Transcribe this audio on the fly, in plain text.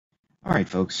Alright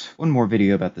folks, one more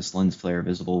video about this lens flare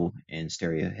visible in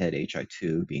stereo head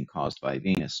HI2 being caused by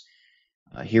Venus.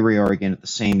 Here we are again at the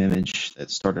same image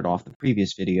that started off the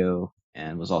previous video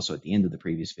and was also at the end of the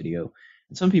previous video.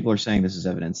 And some people are saying this is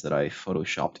evidence that I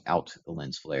photoshopped out the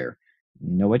lens flare.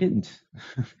 No, I didn't.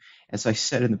 As I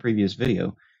said in the previous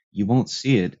video, you won't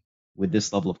see it with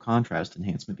this level of contrast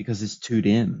enhancement because it's too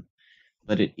dim.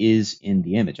 But it is in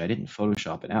the image. I didn't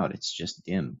Photoshop it out, it's just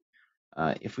dim.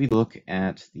 If we look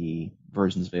at the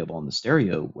versions available on the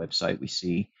Stereo website, we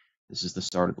see this is the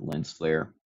start of the lens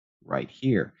flare right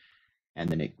here, and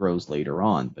then it grows later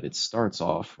on, but it starts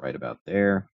off right about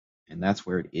there, and that's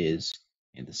where it is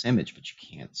in this image, but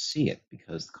you can't see it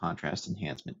because the contrast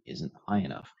enhancement isn't high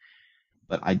enough.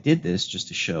 But I did this just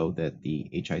to show that the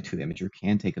HI2 imager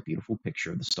can take a beautiful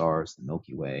picture of the stars, the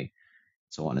Milky Way,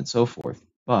 so on and so forth.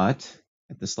 But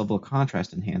at this level of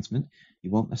contrast enhancement,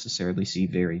 you won't necessarily see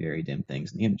very, very dim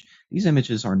things in the image. These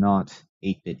images are not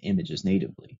 8-bit images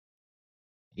natively.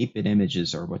 8-bit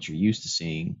images are what you're used to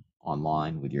seeing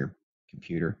online with your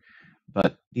computer,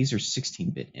 but these are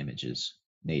 16-bit images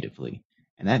natively,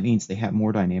 and that means they have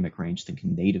more dynamic range than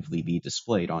can natively be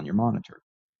displayed on your monitor.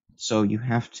 So you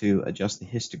have to adjust the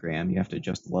histogram, you have to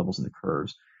adjust the levels and the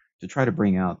curves to try to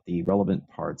bring out the relevant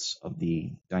parts of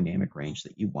the dynamic range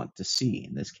that you want to see.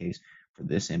 In this case, for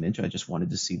this image, I just wanted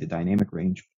to see the dynamic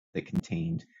range that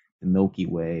contained the Milky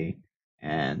Way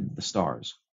and the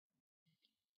stars.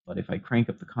 But if I crank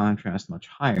up the contrast much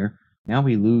higher, now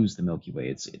we lose the Milky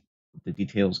Way. The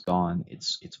detail's gone,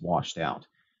 it's washed out.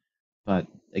 But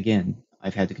again,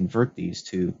 I've had to convert these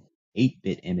to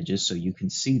 8-bit images so you can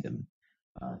see them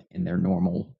in their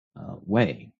normal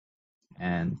way.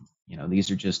 And these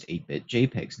are just 8-bit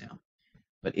JPEGs now.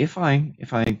 But if I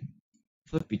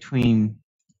flip between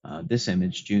this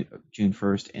image, June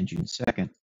 1st and June 2nd,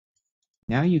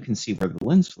 now you can see where the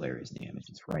lens flare is in the image.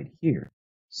 It's right here.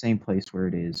 Same place where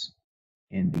it is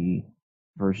in the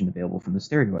version available from the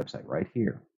Stereo website, right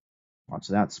here. Watch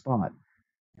that spot.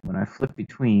 And when I flip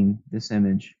between this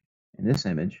image and this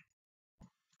image,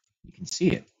 you can see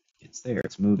it. It's there.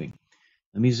 It's moving.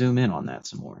 Let me zoom in on that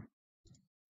some more.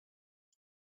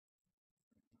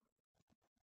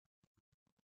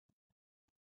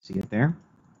 See it there?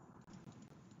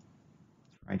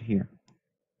 It's right here.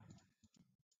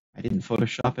 I didn't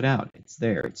Photoshop it out. It's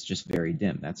there. It's just very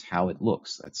dim. That's how it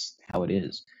looks. That's how it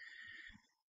is.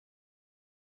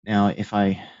 Now, if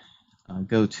I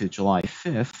go to July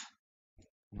 5th,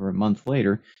 over a month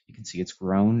later, you can see it's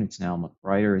grown. It's now much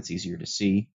brighter. It's easier to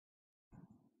see.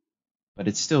 But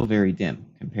it's still very dim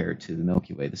compared to the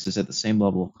Milky Way. This is at the same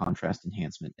level of contrast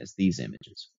enhancement as these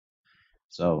images.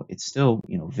 So it's still,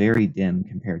 very dim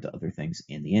compared to other things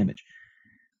in the image.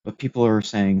 But people are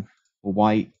saying, well,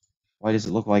 why does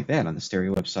it look like that on the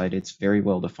Stereo website? It's very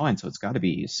well defined, so it's got to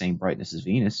be the same brightness as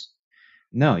Venus.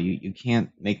 No, you can't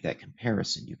make that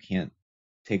comparison. You can't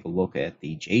take a look at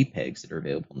the JPEGs that are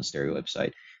available on the Stereo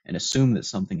website and assume that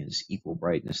something is equal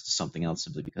brightness to something else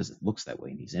simply because it looks that way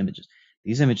in these images.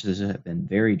 These images have been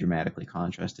very dramatically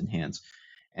contrast enhanced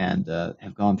and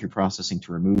have gone through processing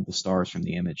to remove the stars from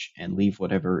the image and leave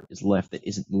whatever is left that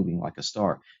isn't moving like a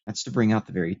star. That's to bring out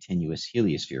the very tenuous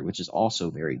heliosphere, which is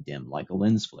also very dim, like a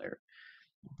lens flare.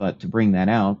 But to bring that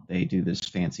out, they do this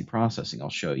fancy processing I'll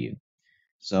show you.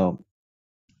 So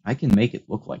I can make it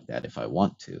look like that if I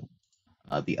want to.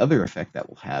 The other effect that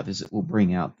will have is it will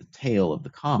bring out the tail of the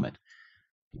comet.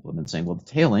 People have been saying, well, the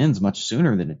tail ends much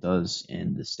sooner than it does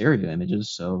in the stereo images,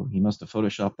 so he must have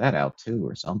photoshopped that out too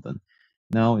or something.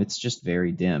 No, it's just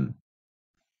very dim.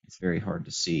 It's very hard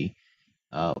to see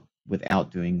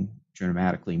without doing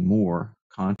dramatically more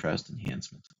contrast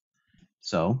enhancement.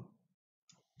 So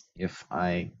if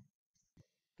I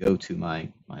go to my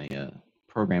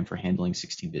program for handling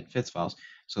 16-bit FITS files,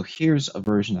 so here's a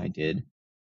version I did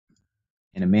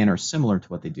in a manner similar to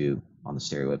what they do on the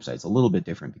Stereo website. It's a little bit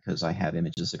different because I have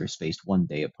images that are spaced 1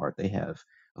 day apart. They have,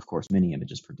 of course, many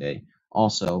images per day.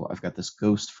 Also, I've got this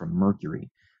ghost from Mercury.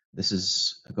 This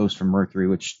is a ghost from Mercury,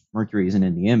 which Mercury isn't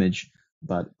in the image,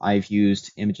 but I've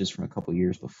used images from a couple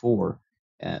years before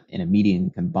in a median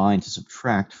combined to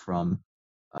subtract from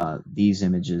these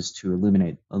images to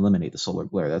eliminate the solar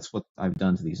glare. That's what I've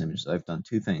done to these images. I've done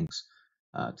two things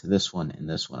to this one and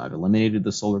this one. I've eliminated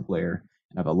the solar glare,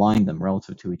 and I've aligned them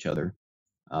relative to each other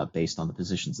based on the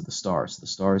positions of the stars. So the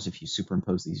stars, if you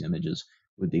superimpose these images,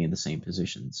 would be in the same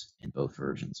positions in both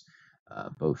versions,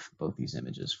 both these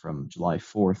images from July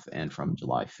 4th and from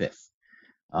July 5th.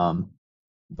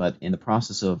 But in the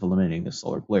process of eliminating the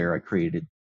solar glare, I created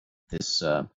this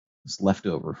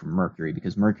leftover from Mercury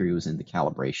because Mercury was in the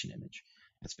calibration image.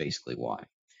 That's basically why.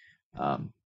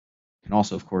 can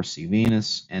also, of course, see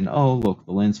Venus. And oh, look,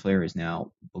 the lens flare is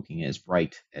now looking as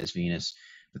bright as Venus.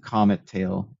 The comet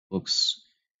tail looks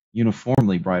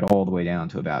uniformly bright all the way down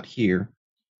to about here,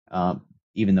 uh,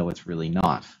 even though it's really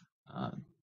not. Uh,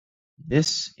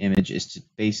 this image is to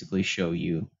basically show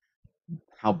you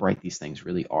how bright these things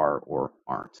really are or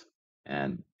aren't.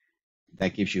 And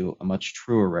that gives you a much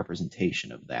truer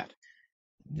representation of that.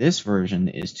 This version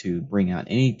is to bring out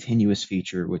any tenuous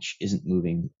feature which isn't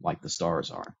moving like the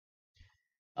stars are.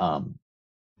 Um,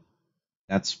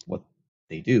 that's what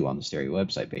they do on the stereo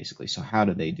website, basically. So how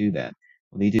do they do that?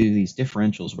 Well, they do these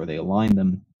differentials where they align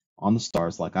them on the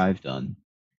stars like I've done,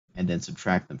 and then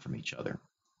subtract them from each other.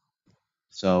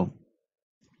 So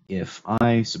if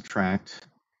I subtract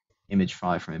image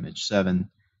 5 from image 7,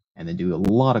 and then do a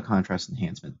lot of contrast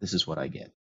enhancement, this is what I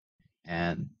get.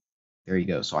 And there you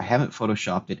go. So I haven't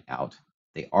photoshopped it out.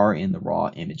 They are in the raw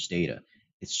image data.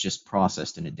 It's just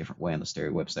processed in a different way on the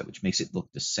stereo website, which makes it look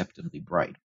deceptively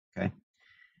bright. Okay.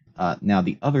 Now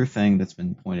the other thing that's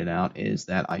been pointed out is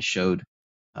that I showed,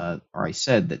 or I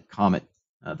said that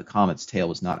the comet's tail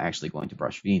was not actually going to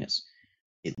brush Venus.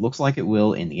 It looks like it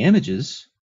will in the images,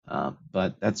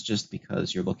 but that's just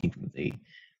because you're looking at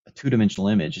a two-dimensional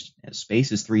image.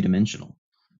 Space is three-dimensional,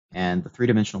 and the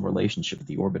three-dimensional relationship of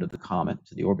the orbit of the comet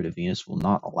to the orbit of Venus will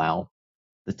not allow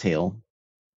the tail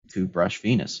to brush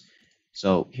Venus.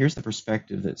 So here's the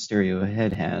perspective that Stereo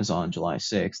Ahead has on July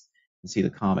 6th. You can see the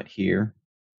comet here.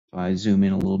 If I zoom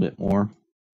in a little bit more,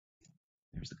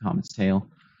 there's the comet's tail.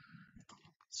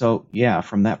 So yeah,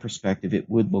 from that perspective, it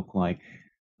would look like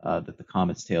that the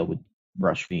comet's tail would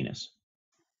brush Venus.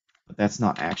 But that's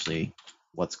not actually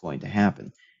what's going to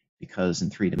happen, because in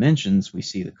 3 dimensions, we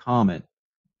see the comet.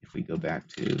 If we go back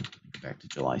to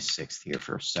July 6th here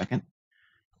for a second,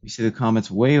 we see the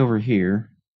comet's way over here.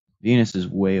 Venus is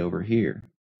way over here.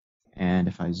 And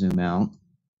if I zoom out,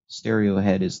 Stereo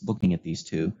Ahead is looking at these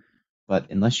two. But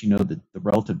unless you know the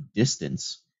relative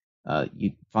distance,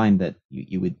 you find that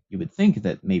you would think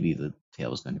that maybe the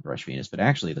tail is going to brush Venus, but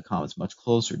actually the comet's much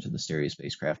closer to the stereo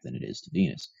spacecraft than it is to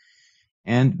Venus.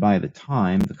 And by the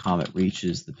time the comet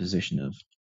reaches the position of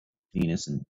Venus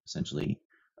in essentially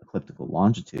ecliptical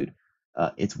longitude,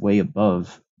 it's way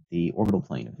above the orbital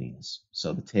plane of Venus.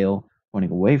 So the tail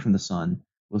pointing away from the sun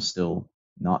will still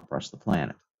not brush the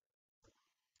planet.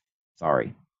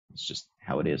 Sorry, it's just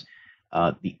how it is.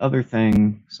 The other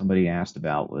thing somebody asked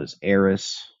about was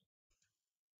Eris.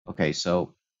 Okay,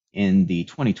 so in the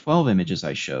 2012 images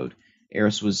I showed,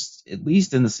 Eris was at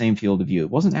least in the same field of view. It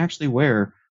wasn't actually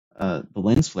where the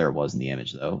lens flare was in the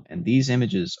image, though, and these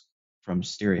images from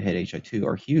Stereo Head HI2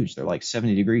 are huge. They're like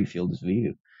 70-degree field of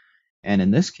view. And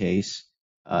in this case,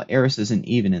 Eris isn't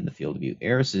even in the field of view.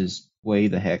 Eris is way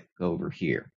the heck over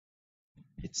here.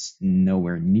 It's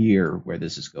nowhere near where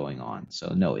this is going on. So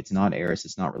no, it's not Eris.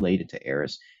 It's not related to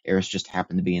Eris. Eris just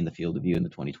happened to be in the field of view in the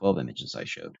 2012 images I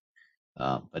showed.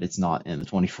 But it's not in the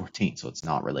 2014, so it's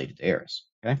not related to Eris.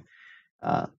 Okay,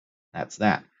 that's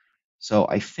that. So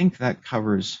I think that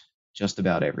covers just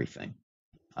about everything.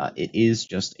 It is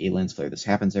just a lens flare. This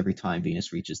happens every time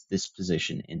Venus reaches this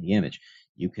position in the image.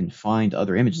 You can find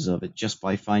other images of it just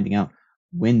by finding out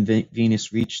when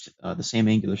Venus reached the same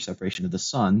angular separation of the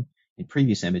sun in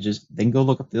previous images. Then go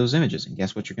look up those images, and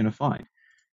guess what you're going to find?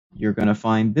 You're going to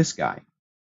find this guy.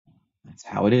 That's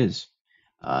how it is.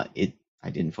 I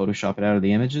didn't Photoshop it out of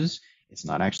the images. It's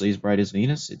not actually as bright as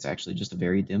Venus. It's actually just a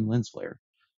very dim lens flare.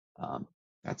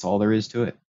 That's all there is to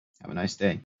it. Have a nice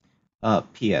day.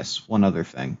 P.S. One other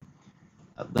thing.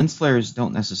 Lens flares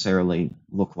don't necessarily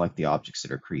look like the objects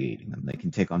that are creating them. They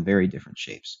can take on very different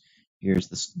shapes. Here's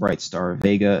the bright star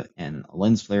Vega and a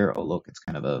lens flare. Oh, look, it's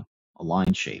kind of a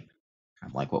line shape, kind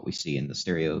of like what we see in the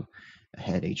Stereo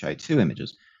Ahead HI2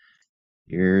 images.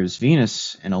 Here's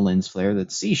Venus and a lens flare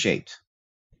that's C-shaped.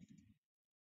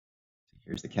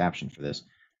 Here's the caption for this.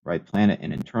 Bright planet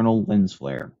and internal lens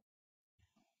flare.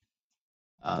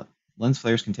 Lens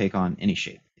flares can take on any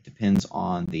shape. It depends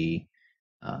on the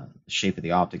shape of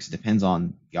the optics. It depends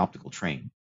on the optical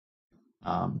train.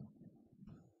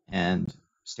 And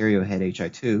Stereo Head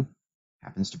HI2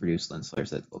 happens to produce lens flares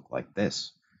that look like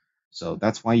this. So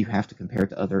that's why you have to compare it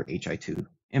to other HI2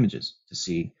 images to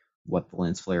see what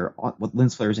lens flares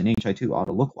in HI2 ought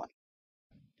to look like.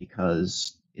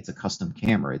 Because it's a custom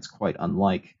camera. It's quite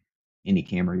unlike any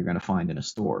camera you're going to find in a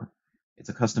store. It's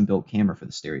a custom-built camera for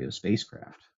the stereo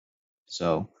spacecraft.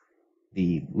 So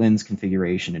the lens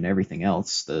configuration and everything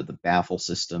else, the baffle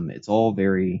system, it's all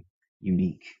very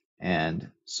unique.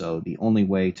 And so the only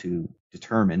way to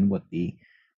determine what the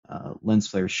lens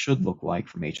flares should look like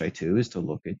from HI2 is to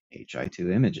look at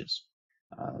HI2 images.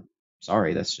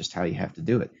 Sorry, that's just how you have to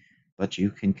do it. but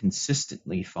you can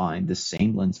consistently find the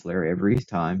same lens flare every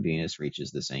time Venus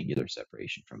reaches this angular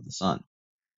separation from the Sun.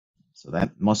 So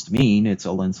that must mean it's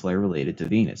a lens flare related to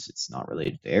Venus. It's not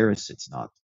related to Eris. It's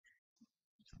not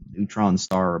a neutron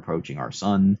star approaching our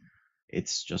Sun.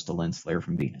 It's just a lens flare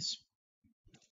from Venus.